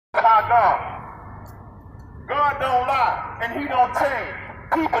God. God don't lie, and he don't change.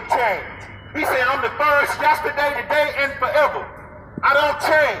 People change. He said, I'm the first, yesterday, today, and forever. I don't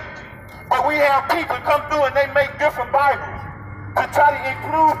change. But we have people come through and they make different Bibles to try to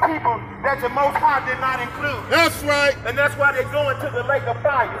include people that the Most High did not include. That's right. And that's why they go into the lake of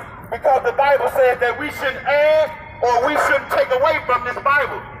fire. Because the Bible says that we shouldn't add or we shouldn't take away from this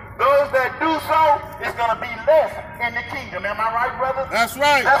Bible. Those that do so is going to be less in the kingdom. Am I right, brother? That's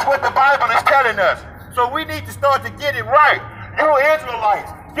right. That's what the Bible is telling us. So we need to start to get it right. You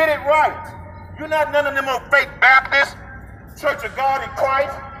Israelites, get it right. You're not none of them old fake Baptists, Church of God in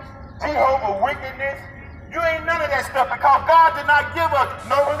Christ, Jehovah's Witness. You ain't none of that stuff because God did not give us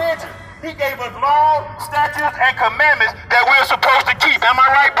no religion. He gave us laws, statutes, and commandments that we're supposed to keep. Am I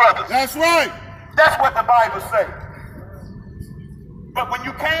right, brothers? That's right. That's what the Bible says. But when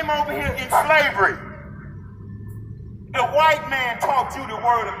you came over here in slavery, the white man taught you the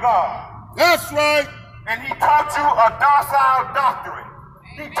word of God. That's right. And he taught you a docile doctrine.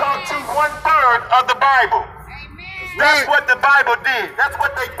 He taught you 1/3 of the Bible. That's what the Bible did. That's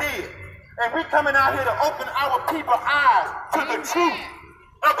what they did. And we coming out here to open our people's eyes to the truth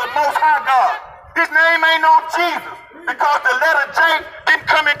of the Most High God. His name ain't no Jesus because the letter J didn't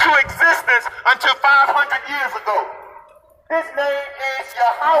come into existence until 500 years ago. His name is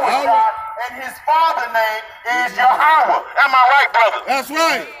Yahweh, and his father's name is Yahweh. Am I right, brother? That's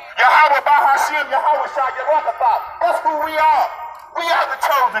right. Yahweh Bahashim, Yahweh Shah, Yerakatah. That's who we are. We are the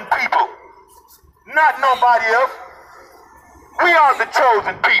chosen people, not nobody else. We are the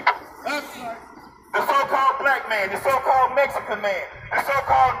chosen people. That's right. The so-called black man, the so-called Mexican man, the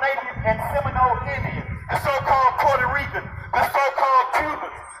so-called Native and Seminole Indian, the so-called Puerto Rican, the so-called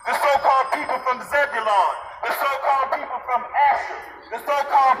Cubans, the so-called people from Zebulon, the so-called people from Asher, the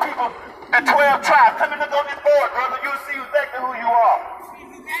so-called people, the 12 tribes. Come and look on this board, brother. You'll see exactly who you are.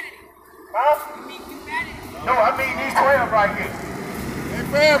 Huh? No, I mean these 12 right here. Hey,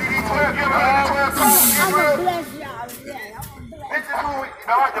 fam. These 12, you ever heard the 12 tribes of Israel? This is who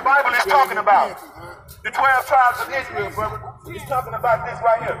the Bible is talking about. The 12 tribes of Israel, brother. He's talking about this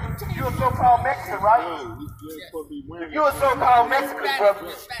right here. You're a so-called Mexican, right? If you're a so-called Mexican,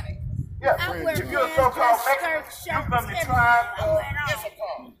 brother. Yeah, if you're a so-called Mexican, you're from the tribe of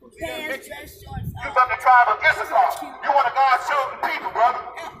Issachar. You're from the tribe of Issachar. You're one of God's chosen people, brother.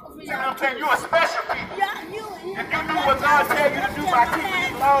 You know what I'm saying? You're a special people. If you do what God tells you to do by keeping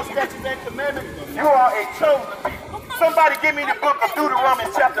His laws, statutes, and commandments, you are a chosen people. Somebody give me the book of Deuteronomy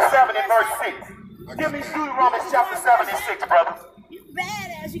chapter 7 and verse 6. Give me Deuteronomy chapter 7 and 6, brother. You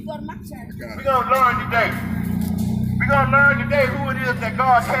badass, you go to my church. We're going to learn today. We're going to learn today who it is that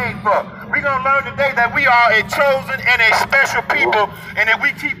God came for. We're going to learn today that we are a chosen and a special people, and if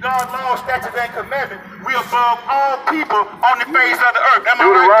we keep God's laws, statutes, and commandments, we're above all people on the face of the earth. Am I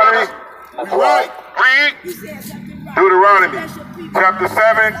right, That's right. Read. Deuteronomy chapter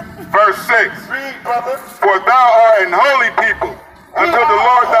 7, verse 6. Read, brother. For thou art an holy people unto the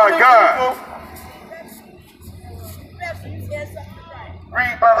Lord thy God.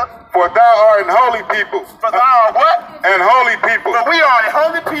 Read, brother. For thou art an holy people. For thou art what? An holy people. For we are a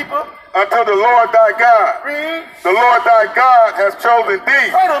holy people. Unto the Lord thy God. Read. The Lord thy God has chosen thee.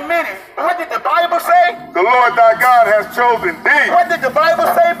 Wait a minute. What did the Bible say? The Lord thy God has chosen thee. What did the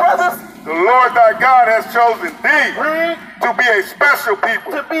Bible say, brothers? The Lord thy God has chosen thee. Read. To be a special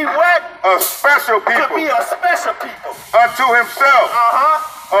people. To be what? A special people. To be a special people. Unto himself.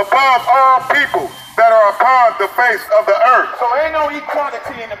 Above all people that are upon the face of the earth. So ain't no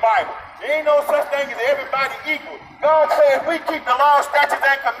equality in the Bible. There ain't no such thing as everybody equal. God says we keep the law, statutes,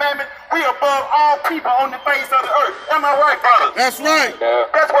 and commandments, we above all people on the face of the earth. Am I right, brother? That's right.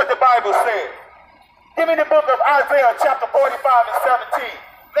 That's what the Bible says. Give me the book of Isaiah, chapter 45 and 17.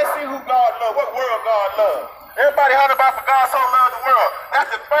 Let's see who God loves, what world God loves. Everybody heard about for God so loved the world.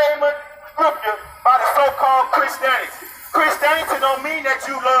 That's the famous scripture by the so-called Christianity. Christianity don't mean that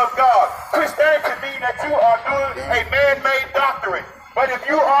you love God. Christianity means that you are doing a man-made doctrine. But if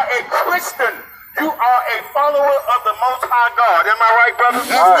you are a Christian, you are a follower of the Most High God. Am I right, brother?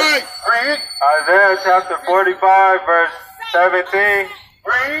 That's right. Read. Isaiah chapter 45, verse 17.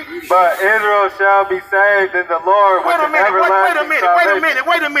 Read. But Israel shall be saved in the Lord with an everlasting salvation.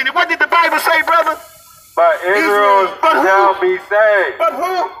 Wait a minute. What did the Bible say, brother? But Israel shall be saved. But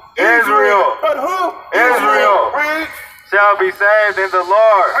who? Israel. But who? Israel. Read. Shall be saved in the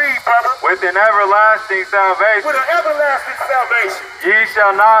Lord. Read, brother. With an everlasting salvation. With an everlasting salvation. Ye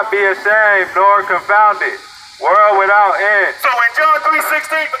shall not be ashamed nor confounded. World without end. So in John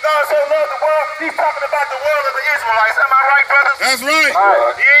 3:16, for God so loved the world, he's talking about the world of the Israelites. Am I right, brothers? That's right.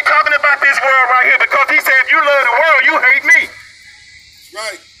 He ain't talking about this world right here because he said, if you love the world, you hate me.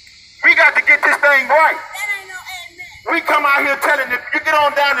 Right. We got to get this thing right. That ain't no amen. We come out here telling you, you get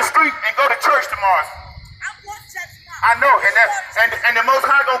on down the street and go to church tomorrow. I'm going to church tomorrow. I know, and the Most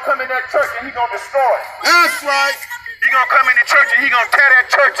High gonna come in that church and he gonna destroy it. That's right. He gonna come in the church and he gonna tear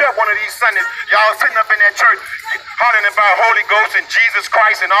that church up one of these Sundays. Y'all sitting up in that church hollering about Holy Ghost and Jesus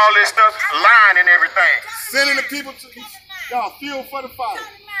Christ and all this stuff, lying and everything. Sending the people to y'all fuel for the fire.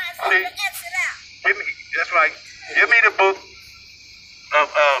 See, give me, that's right. Give me the book of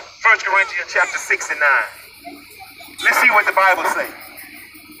 1 Corinthians chapter 6 and 9. Let's see what the Bible says.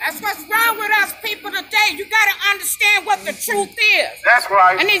 That's what's wrong with us people today. You got to understand what the truth is. That's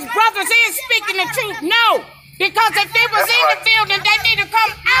right. And these brothers is speaking the truth. No, because if they was in the building, they need to come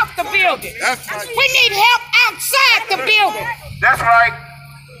out the building. That's right. We need help outside the building. That's right.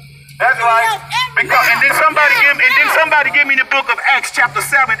 That's right. Because and then somebody give me the book of Acts chapter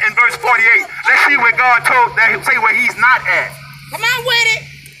 7 and verse 48. Let's see what God told that say where he's not at. Come on with it.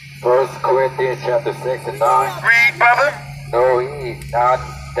 1 Corinthians chapter 6 and 9. Read, brother. Know ye not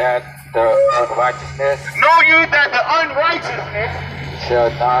that the unrighteousness Know you that the unrighteousness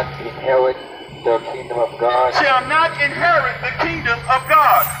shall not inherit the kingdom of God? shall not inherit the kingdom of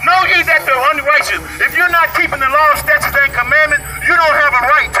God. Know ye that the unrighteous, if you're not keeping the law, statutes, and commandments, you don't have a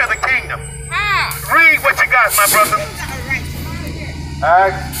right to the kingdom. Read what you got, my brother.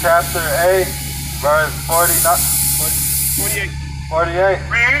 Acts chapter 8, verse 48.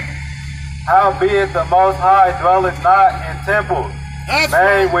 Read. Howbeit the Most High dwelleth not in temples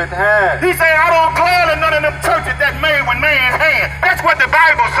made with hands. He said, I don't dwell in none of them churches that's made with man's hand. That's what the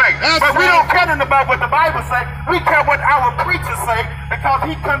Bible says. But we don't care nothing about what the Bible says. We care what our preachers say because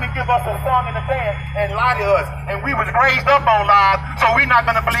he come and give us a song and a dance and lie to us. And we was raised up on lies, so we're not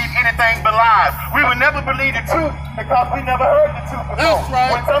going to believe anything but lies. We will never believe the truth because we never heard the truth before. That's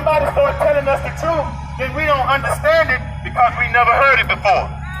right. When somebody starts telling us the truth, then we don't understand it because we never heard it before.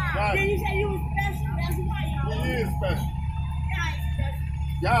 Then you say you was special. That's why y'all. He is special. Y'all ain't special.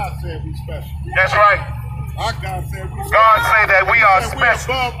 God said we special. That's right. Our God said we special. God say that we are He said we're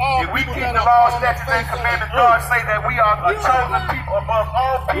special. above all If we people keep that the are law, on the statutes, and face of the commandments, earth. God say that we are a chosen people above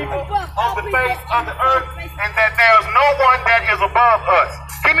all people on the face of the earth, and that there's no one that is above us.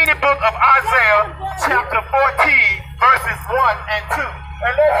 Give me the book of Isaiah, chapter 14, verses 1 and 2.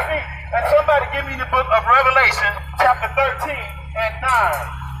 And let's see. And somebody give me the book of Revelation, chapter 13 and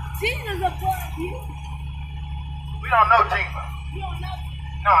 9. Jesus above you. We don't know Jesus. You don't know.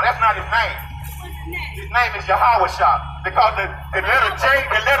 No, that's not his name. What's his name? His name is Yahweh because the letter J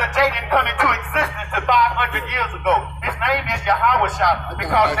didn't come into existence to 500 years ago. His name is Yahweh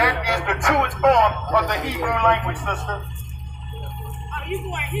because that is the truest form of the Hebrew language, sister. Oh, you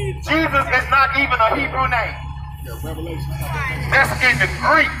going Hebrew? Jesus is not even a Hebrew name. Yeah, Revelation. That's in the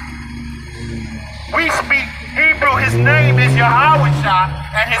Greek. We speak Hebrew. His name is Yahweh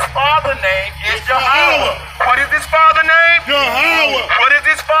and his father name is Yahweh. What is his father name? Yahweh. What is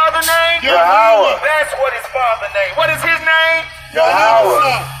his father name? Yahweh. That's what his father name. What is his name?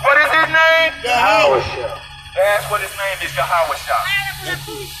 Yahweh. What is his name? Yahweh. That's what his name is, Yahweh.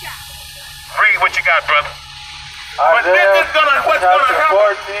 Read what you got, brother. But this is what's gonna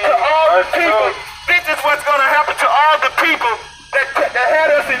happen to all the people. This is what's gonna happen to all the people that had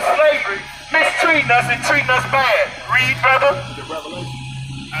us in slavery, mistreating us and treating us bad. Read, brother. The Revelation.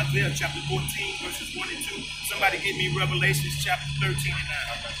 Isaiah chapter 14, verses 1 and 2. Somebody give me Revelations chapter 13 and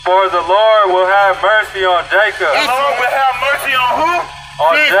 9. For the Lord will have mercy on Jacob. The Lord will have mercy on who?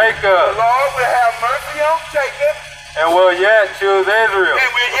 On The Jacob. Lord will have mercy on Jacob. And will yet choose Israel.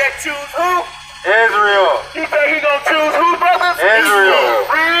 And will yet choose who? Israel. He said he gonna choose who, brothers? Israel.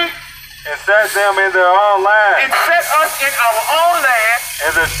 Read. And set them in their own land. And set us in our own land.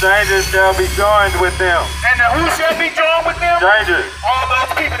 And the strangers shall be joined with them. And who shall be joined with them? Strangers. All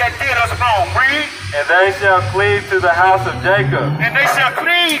those people that did us wrong. Read. And they shall cleave to the house of Jacob. And they shall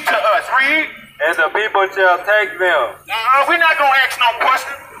cleave to us. Read. And the people shall take them. We're not going to ask no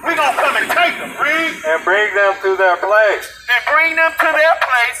questions. We're going to come and take them. Read. And bring them to their place. And bring them to their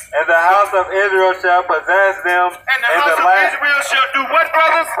place. And the house of Israel shall possess them. And the house of Israel shall do what,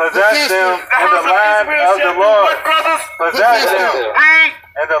 brothers? Possess them The in the house of land Israel of shall the do Lord. what, brothers? Possess them Read.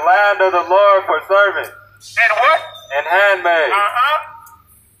 in the land of the Lord for servants. And what? And handmaids.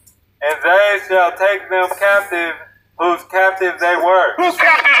 And they shall take them captive, whose captives they were. Whose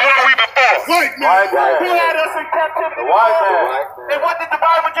captives were we before? White man. White man. Who had us in captivity? The white man. And what did the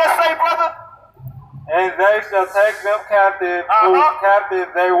Bible just say, brother? And they shall take them captive, whose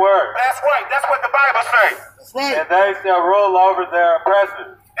captives they were. That's right. That's what the Bible says. That's right. And they shall rule over their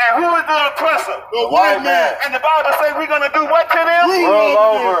oppressors. And who is the oppressor? The white man. And the Bible says we're going to do what to them? Rule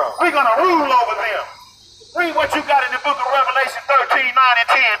over them. We're going to rule over them. Read what you got in the book of Revelation 13, 9 and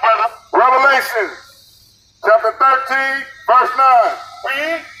 10, brother. Revelation chapter 13, verse 9.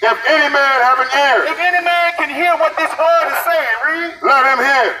 Read. If any man have an ear, If any man can hear what this word is saying, read. let him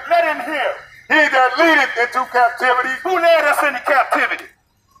hear. Let him hear. He that leadeth into captivity, Who led us into captivity?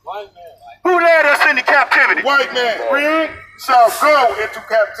 White man. Who led us into captivity? white man, Read. shall go into Shall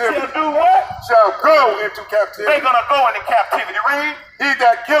captivity. do what? Shall go into They're captivity. gonna go into captivity. Read. He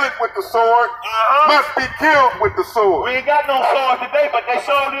that killeth with the sword must be killed with the sword. We ain't got no sword today, but they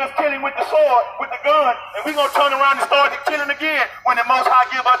sure is killing with the sword, with the gun, and we gonna turn around and start to killing again when the Most High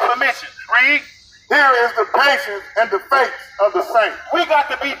give us permission. Read. Here is the patience and the faith of the saints. We got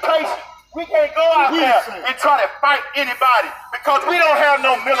to be patient. We can't go out there and try to fight anybody because we don't have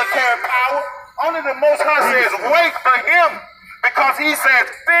no military power. Only the Most High says, wait for him, because he says,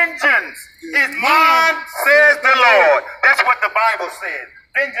 vengeance is mine, says the Lord. That's what the Bible says.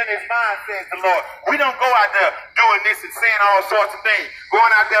 Vengeance is mine, says the Lord. We don't go out there doing this and saying all sorts of things,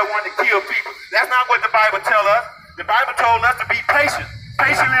 going out there wanting to kill people. That's not what the Bible tells us. The Bible told us to be patient.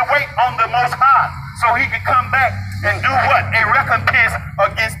 Patiently wait on the Most High so he can come back and do what? A recompense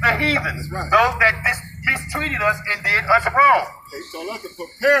against the heathens. Those that mistreated us and did us wrong. They told us to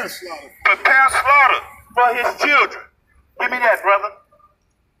prepare slaughter. Prepare slaughter for his children. Give me that, brother.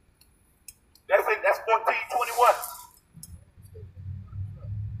 That's it. That's 14:21.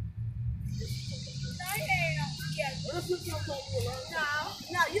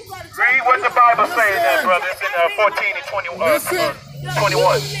 No, you go to Read what the Bible says there, brother. It's in 14 and 21.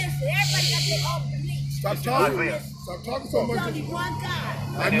 Everybody got their own beliefs. Stop talking. Stop talking so There's much. only one God.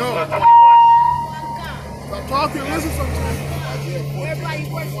 I know. 21. One God. Stop talking. Listen sometimes. Everybody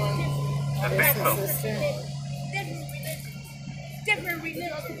worships I think so. different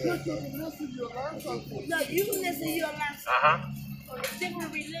religions. No, you can listen, you'll learn something.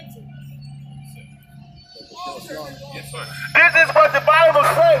 Different religions. This is what the Bible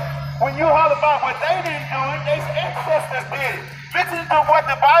says. When you holler about what they didn't do it, their ancestors did it. Listen to what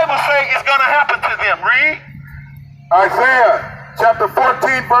the Bible says is going to happen to them. Read. Isaiah chapter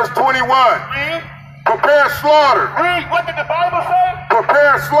 14, verse 21. Read. Prepare slaughter. Read. What did the Bible say?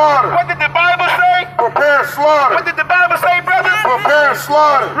 Prepare slaughter. What did the Bible say? Prepare What slaughter. did the Bible say, brother? Prepare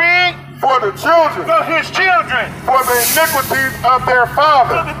slaughter Read. for the children, For his children. for the iniquities of their For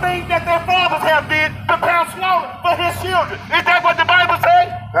fathers. the things that their fathers have did, prepare slaughter for his children. Is that what the Bible says?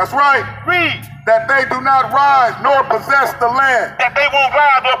 That's right. Read. That they do not rise nor possess the land, That they won't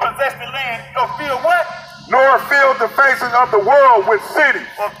rise or possess the land or feel what? nor fill the faces of the world with cities.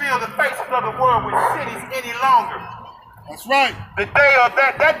 Or fill the faces of the world with cities any longer. That's right. The day of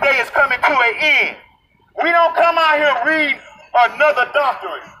that day is coming to an end. We don't come out here read another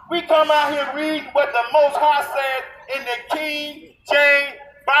doctrine. We come out here read what the Most High said in the King James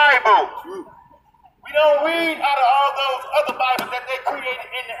Bible. We don't read out of all those other Bibles that they created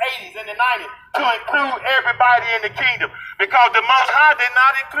in the 80s and the 90s to include everybody in the kingdom. Because the Most High did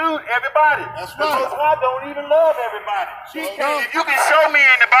not include everybody. That's The right. Most High don't even love everybody. don't. If you can show me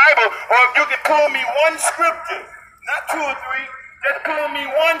in the Bible, or if you can pull me one scripture, not two or three, just pull me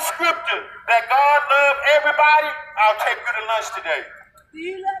one scripture that God loved everybody, I'll take you to lunch today. Do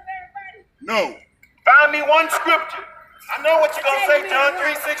you love everybody? No. Find me one scripture. I know what you're going to say, John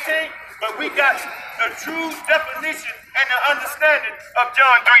 3:16, but we got the true definition and the understanding of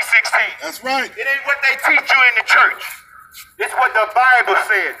John 3:16. That's right. It ain't what they teach you in the church. It's what the Bible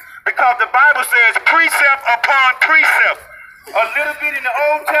says. Because the Bible says precept upon precept. A little bit in the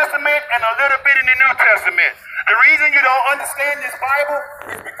Old Testament and a little bit in the New Testament. The reason you don't understand this Bible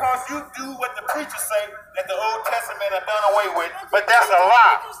is because you do what the preachers say that the Old Testament are done away with, but that's a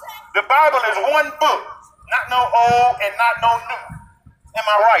lie. The Bible is one book, not no old and not no new. Am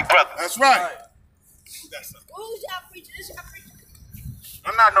I right, brother? That's right. Who's y'all preaching? This y'all preaching?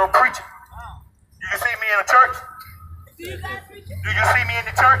 I'm not no preacher. Do you see me in the church? Do you guys preaching? Do you see me in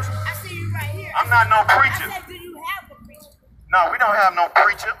the church? I see you right here. I'm not no preacher. I said, do you have a preacher? No, we don't have no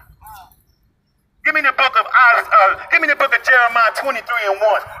preacher. Give me the book of Jeremiah 23 and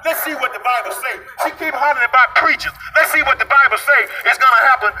 1. Let's see what the Bible say. She keep hollering about preachers. Let's see what the Bible say is gonna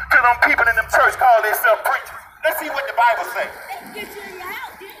happen to them people in them church call themselves preachers. Let's see what the Bible say. They get you in your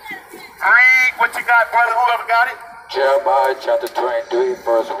house. You ain't gotta preach. Read what you got, brother. Whoever got it. Jeremiah chapter 23,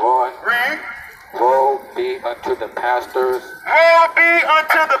 verse 1. Read. Woe be unto the pastors Woe be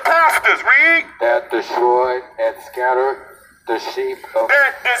unto the pastors. Read. that destroy and scatter the sheep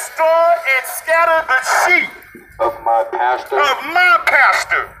That destroy and scatter the sheep of my pastor, of my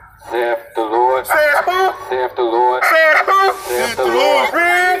pastor. saith the Lord. Says who? Saith the Lord. Says who? Saith the Lord.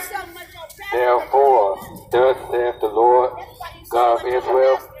 Read. So much on pastor. Therefore, thus saith the Lord, That's why you so God of much on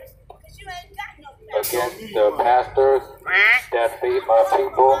Israel, pastors, because you ain't got no against the pastors that feed my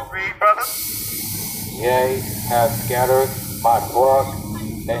people. Read, brother. Yea, have scattered my flock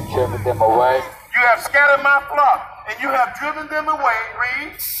and driven them away. You have scattered my flock, and you have driven them away.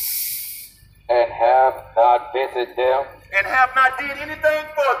 Read. And have not visited them. And have not did anything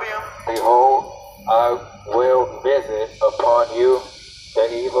for them. Behold, I will visit upon you the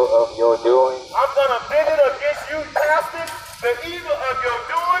evil of your doing. I'm going to visit against you, pastors, the evil of your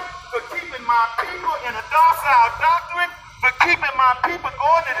doing, for keeping my people in a docile doctrine, for keeping my people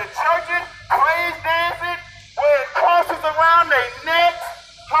going to the churches, praise dancing, wearing crosses around their necks,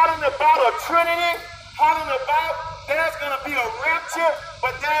 hollering about a trinity, hollering about there's going to be a rapture,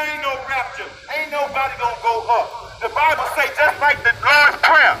 but there ain't no rapture. Ain't nobody going to go up. The Bible says, just like the Lord's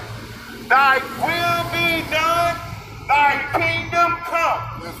Prayer, thy will be done, thy kingdom come.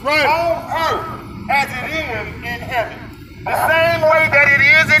 That's right. On earth as it is in heaven. The same way that it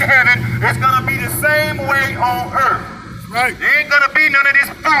is in heaven, it's going to be the same way on earth. Right. There ain't going to be none of this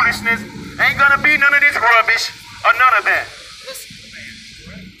foolishness, ain't going to be none of this rubbish, or none of that.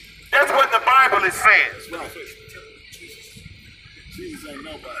 That's what the Bible is saying. Jesus ain't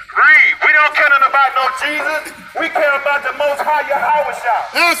nobody. Read. We don't care nothing about no Jesus. We care about the Most High Yahweh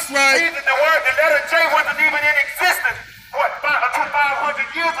Shah. That's right. The letter J wasn't even in existence, what, 500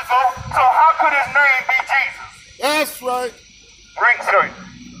 years ago, so how could his name be Jesus? That's right. Read, sir.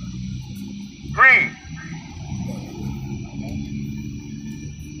 Read.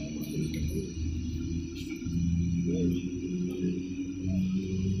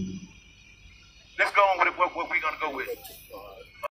 Let's go on with what we're going to go with.